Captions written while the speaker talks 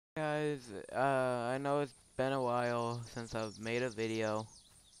Guys, I know it's been a while since I've made a video,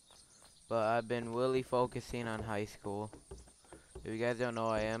 but I've been really focusing on high school. If you guys don't know,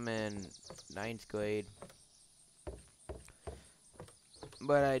 I am in ninth grade,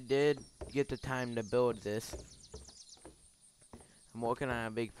 but I did get the time to build this. I'm working on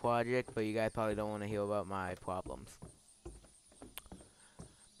a big project, but you guys probably don't want to hear about my problems.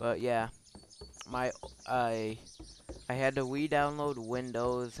 But yeah, my I I had to re-download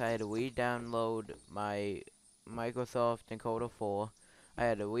Windows. I had to re-download my Microsoft Encoder 4. I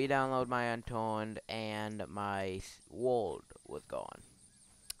had to re-download my Unturned, and my world was gone.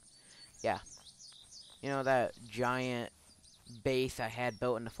 Yeah, you know that giant base I had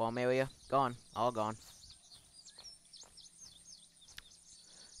built in the farm area? Gone, all gone.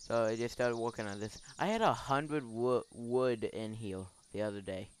 So I just started working on this. I had 100 wood in here the other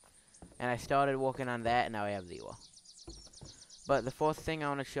day, and I started working on that, and now I have 0. But the first thing I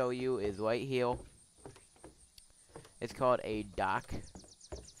want to show you is right here. It's called a duct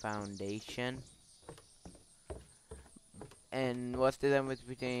foundation. And what's the difference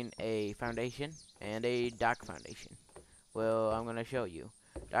between a foundation and a duct foundation? Well, I'm gonna show you.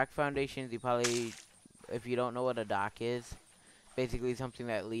 Duct foundations, you probably, if you don't know what a duct is, basically something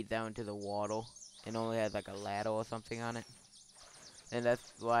that leads down into the water and only has like a ladder or something on it. And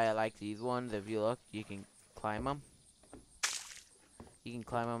that's why I like these ones. If you look, you can climb them. You can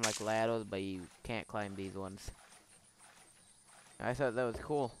climb them like ladders, but you can't climb these ones. I thought that was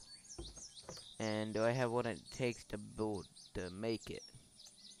cool. And do I have what it takes to build, to make it?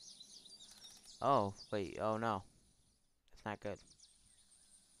 Oh, wait, oh no. That's not good.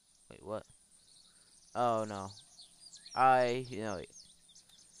 Wait, what? Oh no. Oh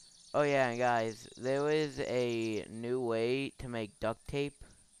yeah, and guys, there is a new way to make duct tape.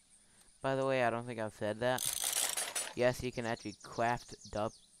 By the way, I don't think I've said that. Yes, you can actually craft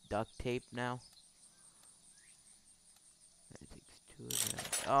duct tape now. It takes 2 of them.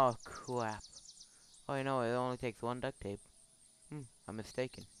 Oh crap. Oh, I know, it only takes 1 duct tape. I'm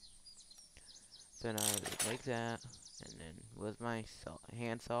mistaken. So now I just make that, and then with my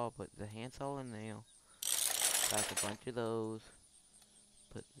handsaw, put the handsaw in there. Got a bunch of those.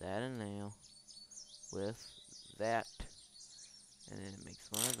 Put that in there with that, and then it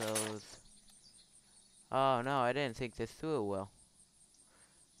makes one of those. Oh no, I didn't think this through well.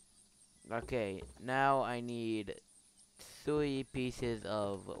 Okay, now I need 3 pieces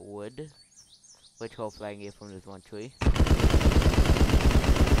of wood, which hopefully I can get from this one tree.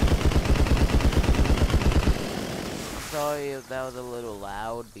 Sorry if that was a little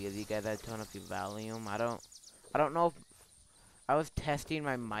loud because you guys had to turn up your volume. I don't know if I was testing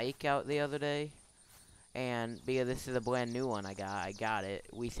my mic out the other day, and because this is a brand new one I got it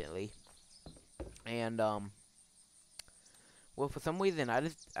recently, and well, for some reason I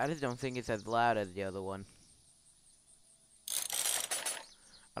just don't think it's as loud as the other one.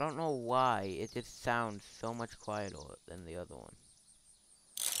 I don't know why, it just sounds so much quieter than the other one.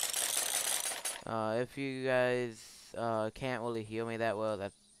 If you guys can't really hear me that well,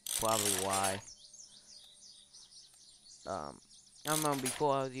 that's probably why. I remember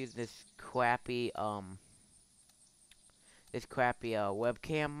before I was using this crappy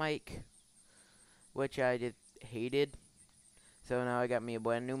webcam mic, which I just hated. So now I got me a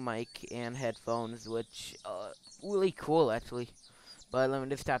brand new mic and headphones, which really cool actually. But let me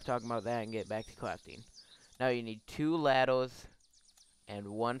just stop talking about that and get back to crafting. Now you need 2 ladders and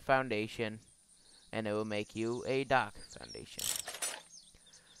 1 foundation, and it will make you a dock foundation.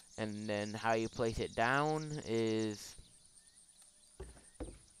 And then how you place it down is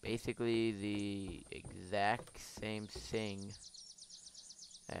basically the exact same thing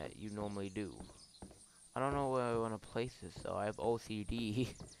that you normally do. I don't know where I want to place this though. I have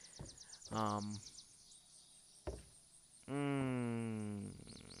OCD. um.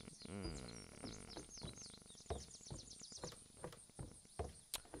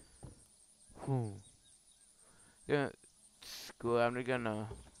 Yeah. Screw it, I'm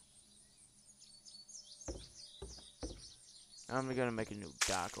gonna make a new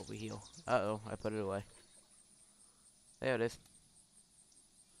dock over here. Uh-oh, I put it away. There it is.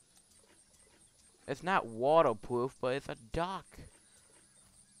 It's not waterproof, but it's a dock.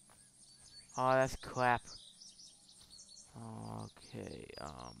 Oh, that's crap. Okay,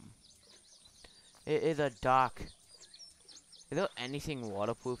 it is a dock. Is there anything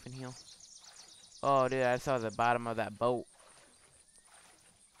waterproof in here? Oh, dude, I saw the bottom of that boat.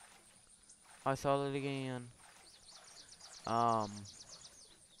 I saw it again.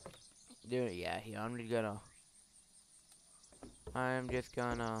 Dude, yeah, here, I'm just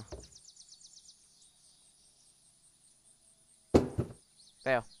gonna,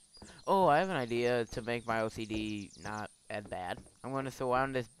 there. Oh, I have an idea to make my OCD not as bad. I'm going to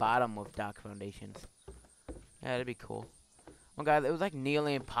surround this bottom with dock foundations. Yeah, that'd be cool. Oh guys, it was like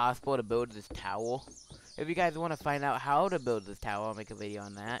nearly impossible to build this tower. If you guys want to find out how to build this tower, I'll make a video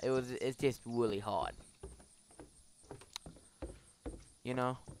on that. It's just really hard. You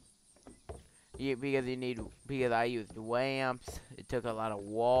know? Because I used ramps, it took a lot of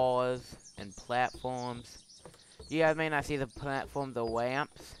walls and platforms. You guys may not see the platforms or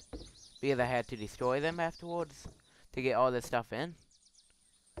ramps, because I had to destroy them afterwards to get all this stuff in.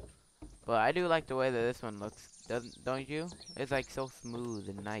 But I do like the way that this one looks, don't you? It's like so smooth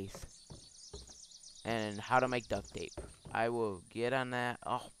and nice. And how to make duct tape. I will get on that.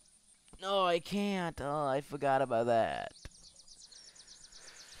 Oh, no, I can't. Oh, I forgot about that.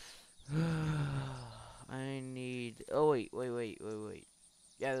 I need... Oh, wait.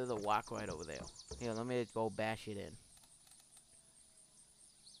 Yeah, there's a walk right over there. Here, let me go bash it in.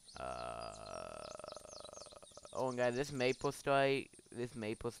 Oh, and guys, this maple strike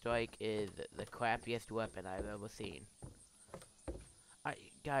is the crappiest weapon I've ever seen.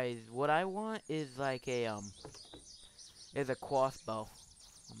 Guys, what I want is like a crossbow.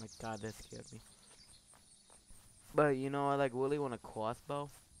 Oh my god, that scared me. But you know, I like really want a crossbow.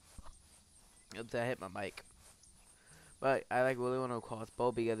 Oops, I hit my mic. But I like really want a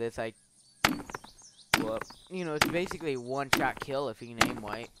crossbow because it's like, well, you know, it's basically one-shot kill if you can aim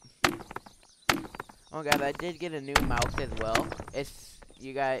right. Oh guys, I did get a new mouse as well. It's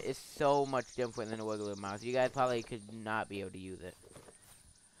so much different than a regular mouse. You guys probably could not be able to use it.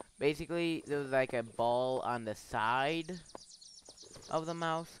 Basically, there's like a ball on the side of the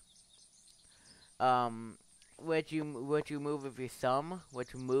mouse. Which you move with your thumb,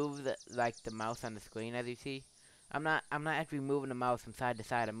 which moves like the mouse on the screen, as you see. I'm not actually moving the mouse from side to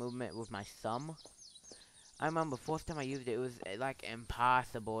side. I'm moving it with my thumb. I remember the first time I used it, it was like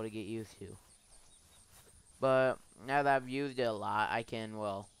impossible to get used to. But now that I've used it a lot, I can,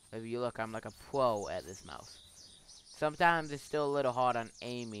 well, if you look, I'm like a pro at this mouse. Sometimes it's still a little hard on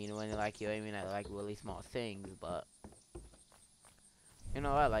aiming when you're aiming at like really small things, but you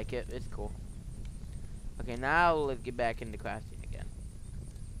know, I like it. It's cool. Okay, now let's get back into crafting again.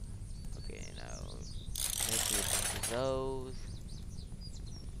 Okay, now let's do a bunch of those.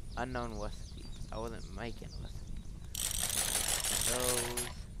 Unknown recipe. I wasn't making a recipe. Those.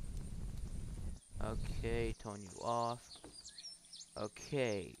 Okay, turn you off.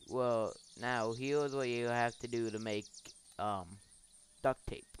 Okay, well, now here's what you have to do to make duct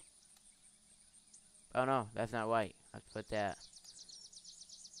tape. Oh no, that's not right. I have to put that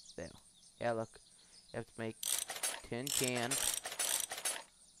there. Yeah, look. You have to make 10 cans.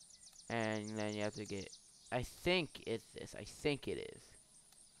 And then you have to get, I think it's this. I think it is.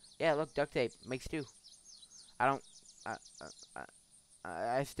 Yeah, look, duct tape makes 2. I don't,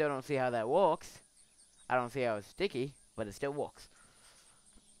 I still don't see how that works. I don't see how it's sticky, but it still works.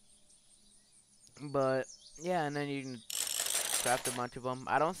 But, yeah, and then you can craft a bunch of them.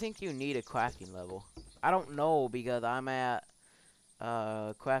 I don't think you need a crafting level. I don't know, because I'm at,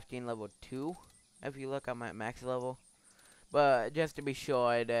 crafting level 2. If you look, I'm at max level. But just to be sure,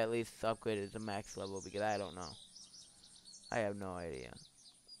 I'd at least upgrade it to max level, because I don't know. I have no idea.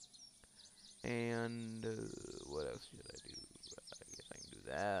 And, what else should I do? I guess I can do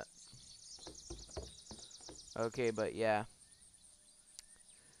that. Okay, but yeah.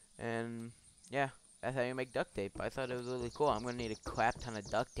 And, yeah. That's how you make duct tape. I thought it was really cool. I'm gonna need a crap ton of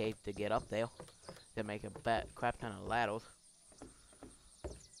duct tape to get up there. To make a crap ton of ladders.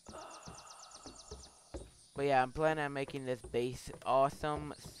 But yeah, I'm planning on making this base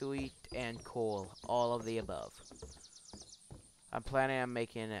awesome, sweet, and cool. All of the above. I'm planning on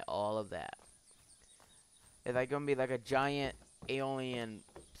making it all of that. It's like gonna be like a giant alien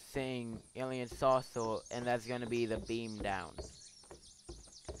thing, alien saucer, and that's gonna be the beam down.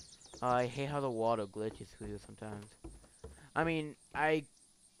 I hate how the water glitches for you sometimes. I mean,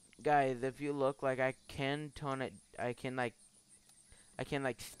 guys, if you look, like, I can turn it, I can like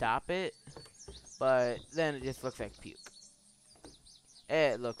stop it, but then it just looks like puke.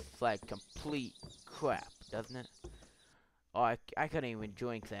 It looks like complete crap, doesn't it? Oh, I couldn't even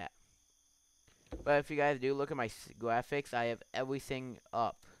drink that. But if you guys do look at my graphics, I have everything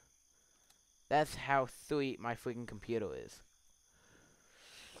up. That's how sweet my freaking computer is.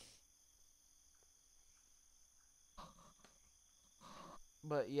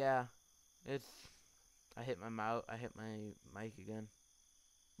 But yeah, I hit my mic again.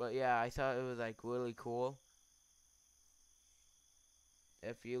 But yeah, I thought it was like really cool.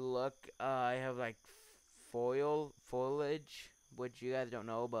 If you look, I have like foliage, which you guys don't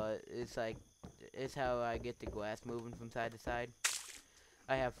know, but it's how I get the glass moving from side to side.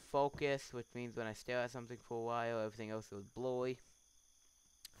 I have focus, which means when I stare at something for a while, everything else goes blowy.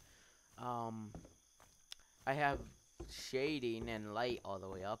 I have shading and light all the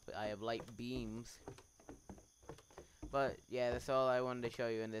way up. I have light beams. But yeah, that's all I wanted to show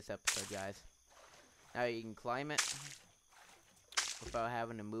you in this episode, guys. Now you can climb it without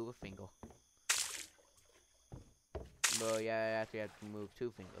having to move a finger. Well, yeah, I actually have to move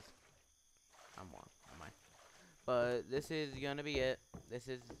 2 fingers. I'm wrong. Never mind. But this is gonna be it. This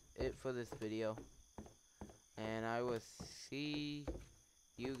is it for this video. And I will see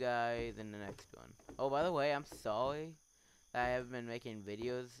you guys in the next one. Oh, by the way, I'm sorry that I haven't been making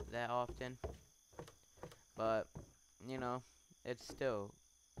videos that often. But, you know, it's still...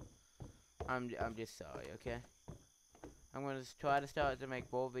 I'm just sorry, okay? I'm gonna try to start to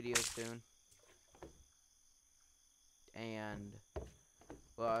make more videos soon. And,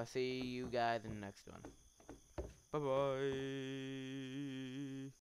 well, I'll see you guys in the next one. Bye-bye.